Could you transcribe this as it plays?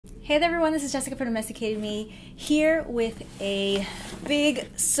Hey there everyone, this is Jessica from Domesticated Me, here with a big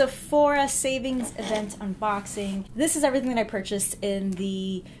Sephora savings event unboxing. This is everything that I purchased in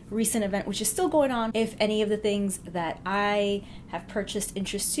the recent event, which is still going on. If any of the things that I have purchased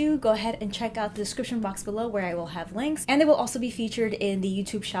interest you, go ahead and check out the description box below where I will have links, and they will also be featured in the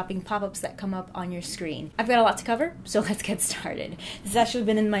YouTube shopping pop-ups that come up on your screen. I've got a lot to cover, so let's get started. This has actually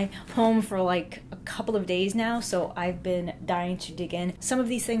been in my home for like a couple of days now, so I've been dying to dig in. Some of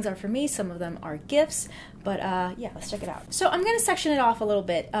these things are for me, some of them are gifts, but yeah, let's check it out. So I'm gonna section it off a little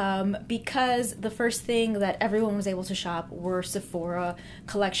bit because the first thing that everyone was able to shop were Sephora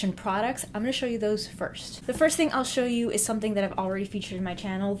collection products. I'm gonna show you those first. The first thing I'll show you is something that I've already featured in my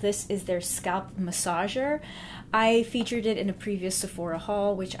channel. This is their scalp massager. I featured it in a previous Sephora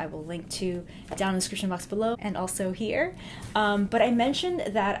haul, which I will link to down in the description box below and also here. But I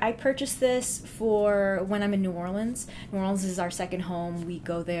mentioned that I purchased this for when I'm in New Orleans. New Orleans is our second home. We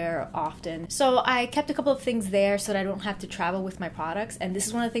go there often. So I kept a couple of things there so that I don't have to travel with my products. And this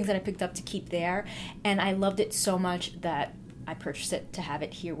is one of the things that I picked up to keep there. And I loved it so much that I purchased it to have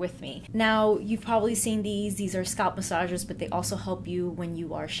it here with me. Now, you've probably seen these. These are scalp massagers, but they also help you when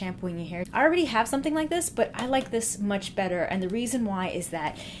you are shampooing your hair. I already have something like this, but I like this much better. And the reason why is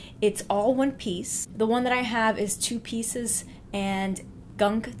that it's all one piece. The one that I have is two pieces, and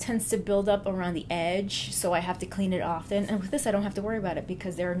gunk tends to build up around the edge, so I have to clean it often. And with this, I don't have to worry about it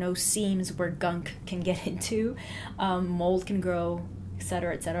because there are no seams where gunk can get into. Mold can grow,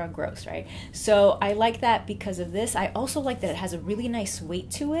 etc., gross, right? So I like that because of this. I also like that it has a really nice weight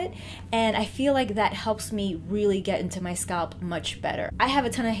to it, and I feel like that helps me really get into my scalp much better. I have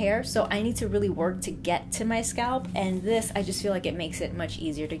a ton of hair, so I need to really work to get to my scalp, and this, I just feel like it makes it much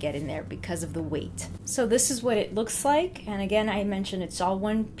easier to get in there because of the weight. So this is what it looks like, and again, I mentioned it's all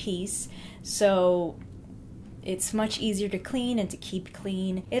one piece, so it's much easier to clean and to keep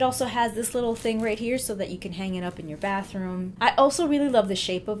clean. It also has this little thing right here so that you can hang it up in your bathroom. I also really love the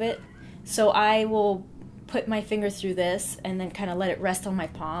shape of it, so I will put my finger through this and then kind of let it rest on my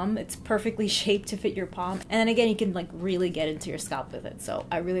palm. It's perfectly shaped to fit your palm, and then again you can like really get into your scalp with it, so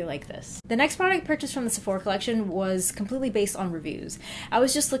I really like this. The next product I purchased from the Sephora collection was completely based on reviews. I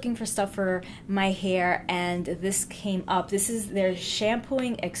was just looking for stuff for my hair and this came up. This is their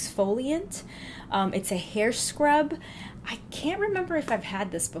shampooing exfoliant. It's a hair scrub. I can't remember if I've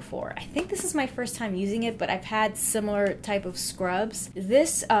had this before. I think this is my first time using it, but I've had similar type of scrubs.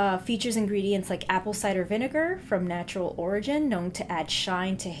 This features ingredients like apple cider vinegar from natural origin, known to add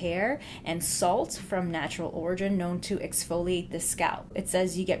shine to hair, and salt from natural origin, known to exfoliate the scalp. It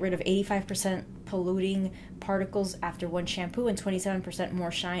says you get rid of 85% polluting particles after one shampoo and 27%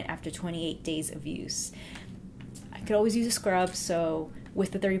 more shine after 28 days of use. I could always use a scrub, so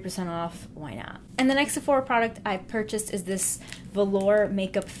with the 30% off, why not? And the next Sephora product I purchased is this velour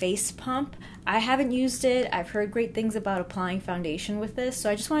makeup face pump. I haven't used it. I've heard great things about applying foundation with this, so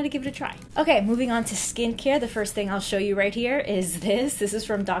I just wanted to give it a try. Okay, moving on to skincare. The first thing I'll show you right here is this. This is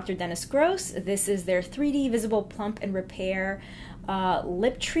from Dr. Dennis Gross. This is their 3D Visible Plump and Repair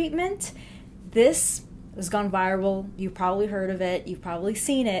lip treatment. This has gone viral. You've probably heard of it. You've probably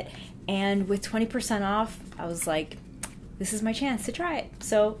seen it. And with 20% off, I was like, this is my chance to try it.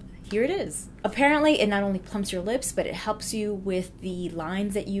 So here it is. Apparently, it not only plumps your lips, but it helps you with the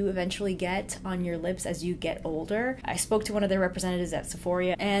lines that you eventually get on your lips as you get older. I spoke to one of their representatives at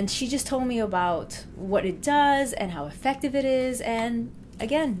Sephora, and she just told me about what it does and how effective it is. And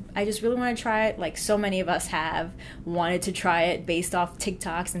again, I just really want to try it, like so many of us have wanted to try it based off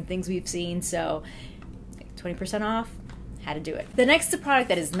TikToks and things we've seen. So 20% off, had to do it. The next product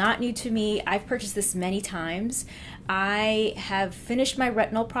that is not new to me, I've purchased this many times. I have finished my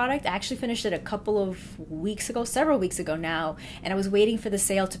retinol product. I actually finished it a couple of weeks ago, several weeks ago now, and I was waiting for the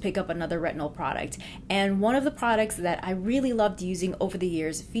sale to pick up another retinol product. And one of the products that I really loved using over the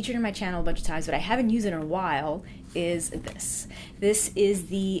years, featured in my channel a bunch of times, but I haven't used it in a while, is this. This is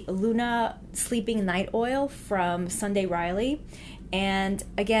the Luna Sleeping Night Oil from Sunday Riley. And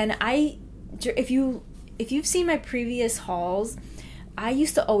again, if you've seen my previous hauls, I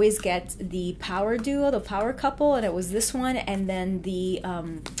used to always get the Power Duo, the Power Couple, and it was this one, and then the,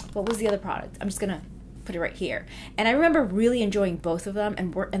 what was the other product? I'm just gonna put it right here. And I remember really enjoying both of them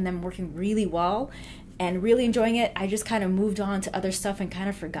and them working really well and really enjoying it. I just kind of moved on to other stuff and kind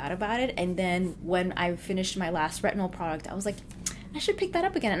of forgot about it. And then when I finished my last retinol product, I was like, I should pick that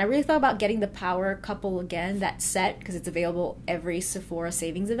up again. And I really thought about getting the Power Couple again, that set, because it's available every Sephora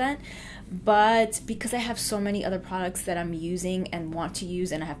savings event. But because I have so many other products that I'm using and want to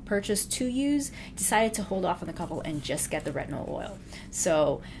use and I have purchased to use, decided to hold off on the couple and just get the retinol oil.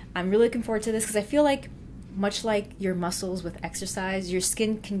 So I'm really looking forward to this because I feel like much like your muscles with exercise, your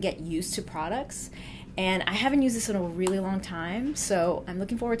skin can get used to products. And I haven't used this in a really long time, so I'm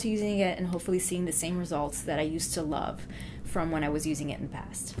looking forward to using it and hopefully seeing the same results that I used to love from when I was using it in the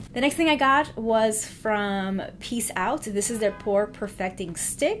past. The next thing I got was from Peace Out. This is their Pore Perfecting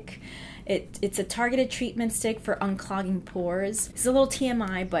Stick. It's a targeted treatment stick for unclogging pores. This is a little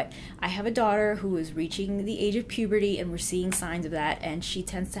TMI, but I have a daughter who is reaching the age of puberty and we're seeing signs of that, and she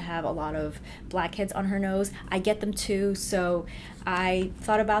tends to have a lot of blackheads on her nose. I get them too, so I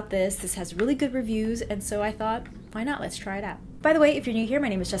thought about this. This has really good reviews, and so I thought, why not? Let's try it out. By the way, if you're new here, my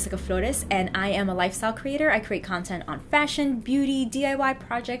name is Jessica Flores, and I am a lifestyle creator. I create content on fashion, beauty, DIY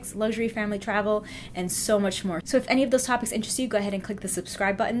projects, luxury, family travel, and so much more. So if any of those topics interest you, go ahead and click the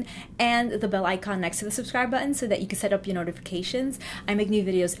subscribe button and the bell icon next to the subscribe button so that you can set up your notifications. I make new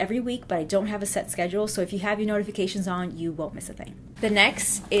videos every week, but I don't have a set schedule, so if you have your notifications on, you won't miss a thing. The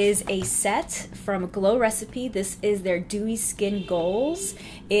next is a set from Glow Recipe. This is their Dewy Skin Goals.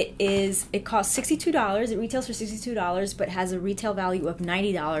 It costs $62. It retails for $62, but has a retail value of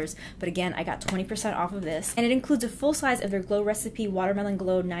 $90. But again, I got 20% off of this. And it includes a full size of their Glow Recipe Watermelon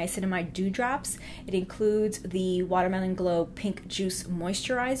Glow Niacinamide Dew Drops. It includes the Watermelon Glow Pink Juice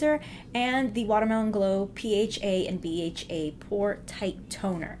Moisturizer and the Watermelon Glow PHA and BHA Pore Tight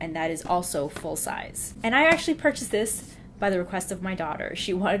Toner. And that is also full size. And I actually purchased this by the request of my daughter.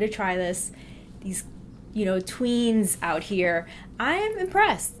 She wanted to try this. These, tweens out here, I am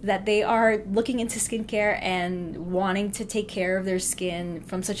impressed that they are looking into skincare and wanting to take care of their skin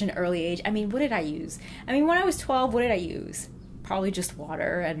from such an early age. I mean, what did I use? I mean, when I was 12, what did I use? Probably just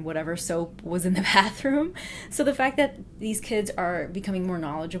water and whatever soap was in the bathroom. So the fact that these kids are becoming more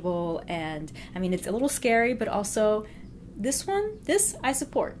knowledgeable, and I mean, it's a little scary, but also this I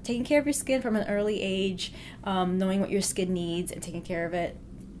support. Taking care of your skin from an early age, knowing what your skin needs and taking care of it.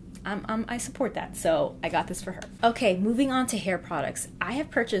 I support that, so I got this for her. Okay, moving on to hair products. I have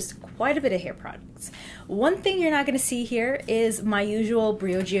purchased quite a bit of hair products. One thing you're not going to see here is my usual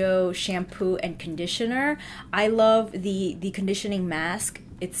Briogeo shampoo and conditioner. I love the conditioning mask.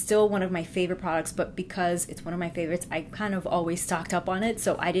 It's still one of my favorite products, but because it's one of my favorites, I kind of always stocked up on it,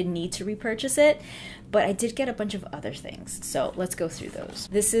 so I didn't need to repurchase it. But I did get a bunch of other things, so let's go through those.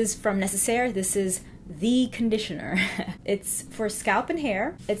 This is from Necessaire. This is the conditioner. It's for scalp and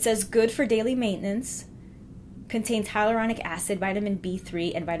hair. It says good for daily maintenance. Contains hyaluronic acid, vitamin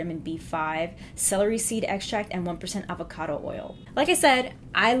B3 and vitamin B5, celery seed extract, and 1% avocado oil. Like I said,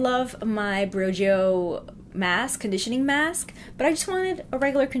 I love my Briogeo conditioning mask, but I just wanted a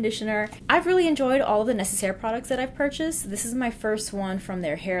regular conditioner. I've really enjoyed all of the Necessaire products that I've purchased. This is my first one from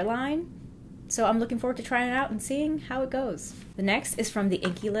their hairline, so I'm looking forward to trying it out and seeing how it goes. The next is from the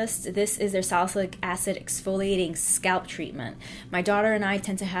Inkey List. This is their salicylic acid exfoliating scalp treatment. My daughter and I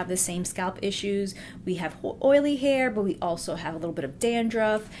tend to have the same scalp issues. We have oily hair, but we also have a little bit of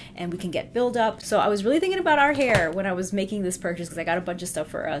dandruff, and we can get buildup. So I was really thinking about our hair when I was making this purchase because I got a bunch of stuff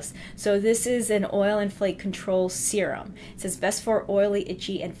for us. So this is an oil and flake control serum. It says best for oily,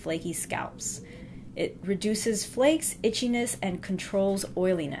 itchy, and flaky scalps. It reduces flakes, itchiness, and controls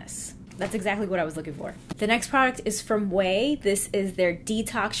oiliness. That's exactly what I was looking for. The next product is from Way. This is their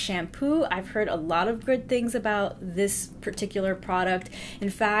detox shampoo. I've heard a lot of good things about this particular product.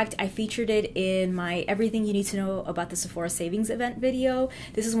 In fact, I featured it in my Everything You Need to Know About the Sephora Savings Event video.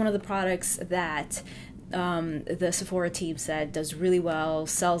 This is one of the products that the Sephora team said does really well,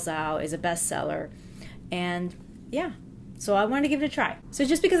 sells out, is a bestseller, and yeah. So I wanted to give it a try. So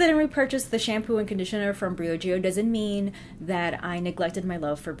just because I didn't repurchase the shampoo and conditioner from Briogeo doesn't mean that I neglected my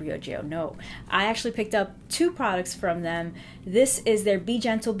love for Briogeo. No, I actually picked up two products from them. This is their Be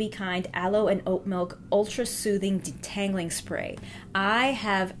Gentle, Be Kind Aloe and Oat Milk Ultra Soothing Detangling Spray. I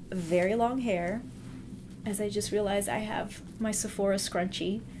have very long hair, as I just realized I have my Sephora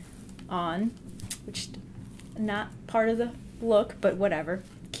scrunchie on, which not part of the look, but whatever.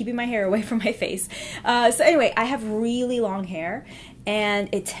 Keeping my hair away from my face. So anyway, I have really long hair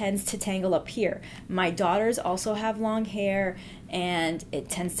and it tends to tangle up here. My daughters also have long hair and it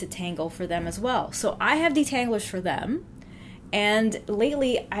tends to tangle for them as well. So I have detanglers for them. And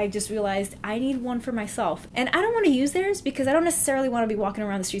lately, I just realized I need one for myself. And I don't want to use theirs because I don't necessarily want to be walking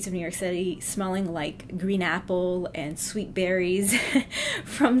around the streets of New York City smelling like green apple and sweet berries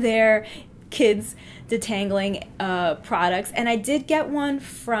from their kids detangling products. And I did get one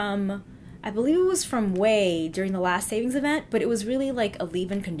from, I believe it was from Way during the last savings event, but it was really like a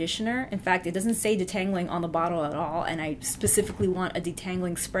leave-in conditioner. In fact, it doesn't say detangling on the bottle at all, and I specifically want a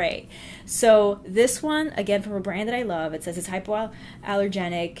detangling spray. So this one, again, from a brand that I love, it says it's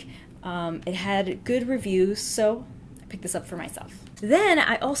hypoallergenic. It had good reviews, so I picked this up for myself. Then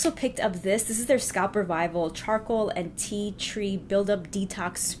I also picked up this. This is their Scalp Revival Charcoal and Tea Tree Build-Up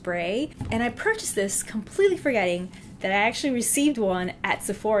Detox Spray. And I purchased this completely forgetting that I actually received one at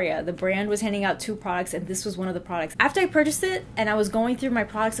Sephora. The brand was handing out 2 products and this was one of the products. After I purchased it and I was going through my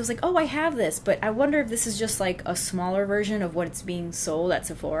products, I was like, oh, I have this, but I wonder if this is just like a smaller version of what it's being sold at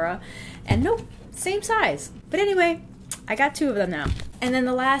Sephora. And nope, same size. But anyway, I got 2 of them now. And then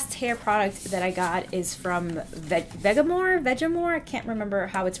the last hair product that I got is from Vegemore, I can't remember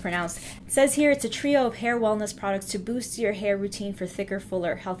how it's pronounced. It says here it's a trio of hair wellness products to boost your hair routine for thicker,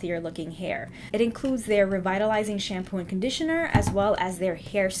 fuller, healthier looking hair. It includes their revitalizing shampoo and conditioner as well as their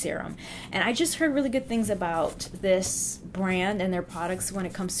hair serum. And I just heard really good things about this brand and their products when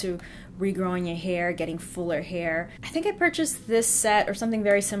it comes to regrowing your hair, getting fuller hair. I think I purchased this set or something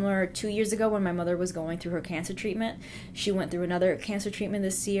very similar 2 years ago when my mother was going through her cancer treatment. She went through another cancer treatment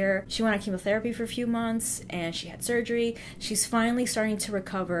this year. She went on chemotherapy for a few months and she had surgery. She's finally starting to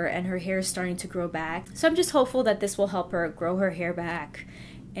recover and her hair is starting to grow back. So I'm just hopeful that this will help her grow her hair back.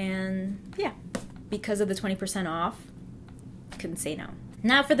 And yeah, because of the 20% off, couldn't say no.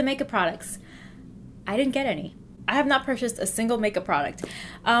 Now for the makeup products. I didn't get any. I have not purchased a single makeup product.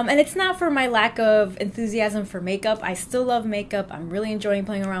 And it's not for my lack of enthusiasm for makeup. I still love makeup. I'm really enjoying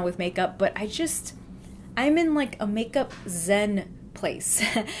playing around with makeup, but I'm in like a makeup zen place.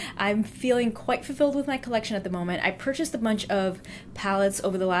 I'm feeling quite fulfilled with my collection at the moment. I purchased a bunch of palettes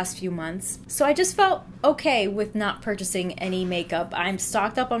over the last few months, so I just felt okay with not purchasing any makeup. I'm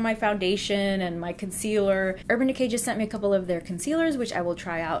stocked up on my foundation and my concealer. Urban Decay just sent me a couple of their concealers, which I will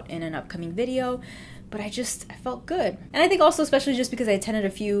try out in an upcoming video. But I felt good. And I think also especially just because I attended a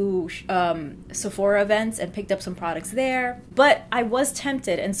few Sephora events and picked up some products there. But I was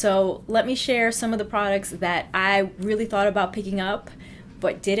tempted, and so let me share some of the products that I really thought about picking up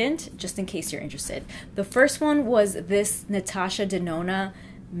but didn't, just in case you're interested. The first one was this Natasha Denona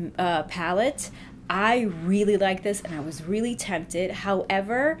palette. I really like this and I was really tempted.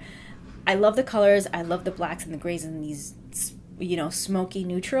 However, I love the colors, I love the blacks and the grays and these smoky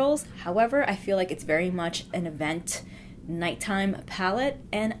neutrals. However, I feel like it's very much an event nighttime palette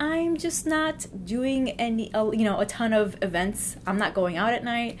and I'm just not doing any a ton of events. I'm not going out at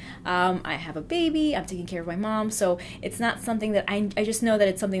night. I have a baby, I'm taking care of my mom, so it's not something that I just know that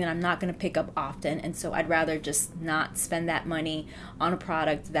it's something that I'm not going to pick up often, and so I'd rather just not spend that money on a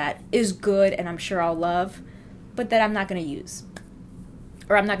product that is good and I'm sure I'll love, but that I'm not going to use,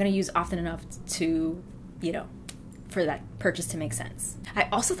 or I'm not going to use often enough to for that purchase to make sense. I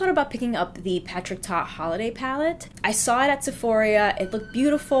also thought about picking up the Patrick Ta Holiday palette. I saw it at Sephora. It looked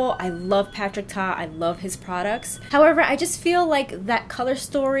beautiful. I love Patrick Ta. I love his products. However, I just feel like that color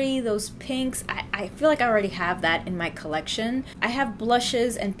story, those pinks, I feel like I already have that in my collection. I have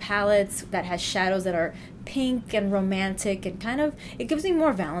blushes and palettes that has shadows that are pink and romantic and it gives me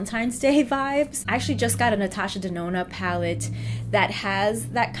more Valentine's Day vibes. I actually just got a Natasha Denona palette that has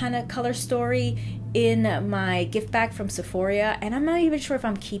that kind of color story in my gift bag from Sephora, and I'm not even sure if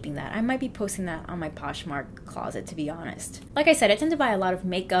I'm keeping that. I might be posting that on my Poshmark closet, to be honest. Like I said, I tend to buy a lot of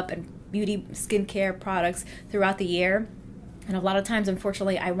makeup and beauty skincare products throughout the year. And a lot of times,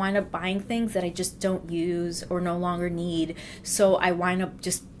 unfortunately, I wind up buying things that I just don't use or no longer need. So I wind up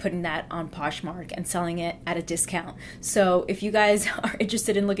just putting that on Poshmark and selling it at a discount. So if you guys are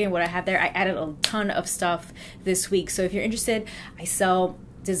interested in looking at what I have there, I added a ton of stuff this week. So if you're interested, I sell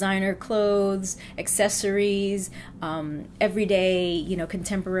designer clothes, accessories, everyday,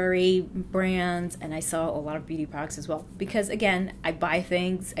 contemporary brands, and I sell a lot of beauty products as well. Because again, I buy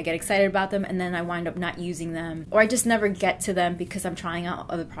things, I get excited about them, and then I wind up not using them, or I just never get to them because I'm trying out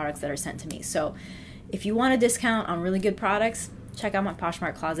other products that are sent to me. So if you want a discount on really good products, check out my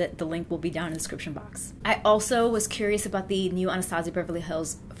Poshmark closet. The link will be down in the description box. I also was curious about the new Anastasia Beverly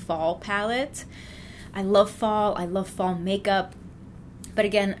Hills fall palette. I love fall makeup. But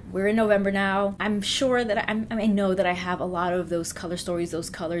again, we're in November now. I'm sure that I know that I have a lot of those color stories, those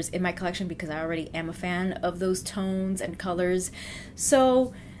colors in my collection because I already am a fan of those tones and colors.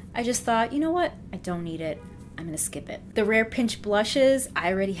 So I just thought, you know what? I don't need it. I'm gonna skip it. The Rare Pinch blushes,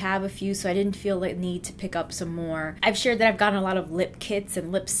 I already have a few, so I didn't feel the need to pick up some more. I've shared that I've gotten a lot of lip kits and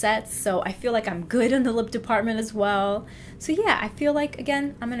lip sets, so I feel like I'm good in the lip department as well. So yeah, I feel like,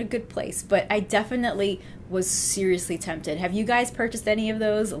 again, I'm in a good place, but I definitely was seriously tempted. Have you guys purchased any of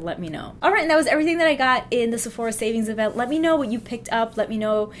those? Let me know. All right, and that was everything that I got in the Sephora savings event. Let me know what you picked up. Let me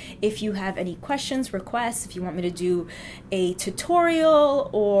know if you have any questions, requests, if you want me to do a tutorial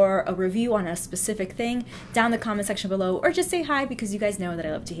or a review on a specific thing down in the comment section below, or just say hi because you guys know that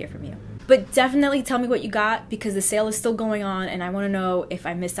I love to hear from you. But definitely tell me what you got because the sale is still going on and I want to know if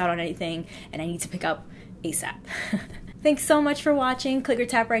I missed out on anything and I need to pick up ASAP. Thanks so much for watching. Click or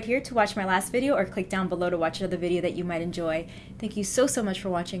tap right here to watch my last video, or click down below to watch another video that you might enjoy. Thank you so much for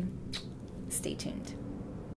watching. Stay tuned.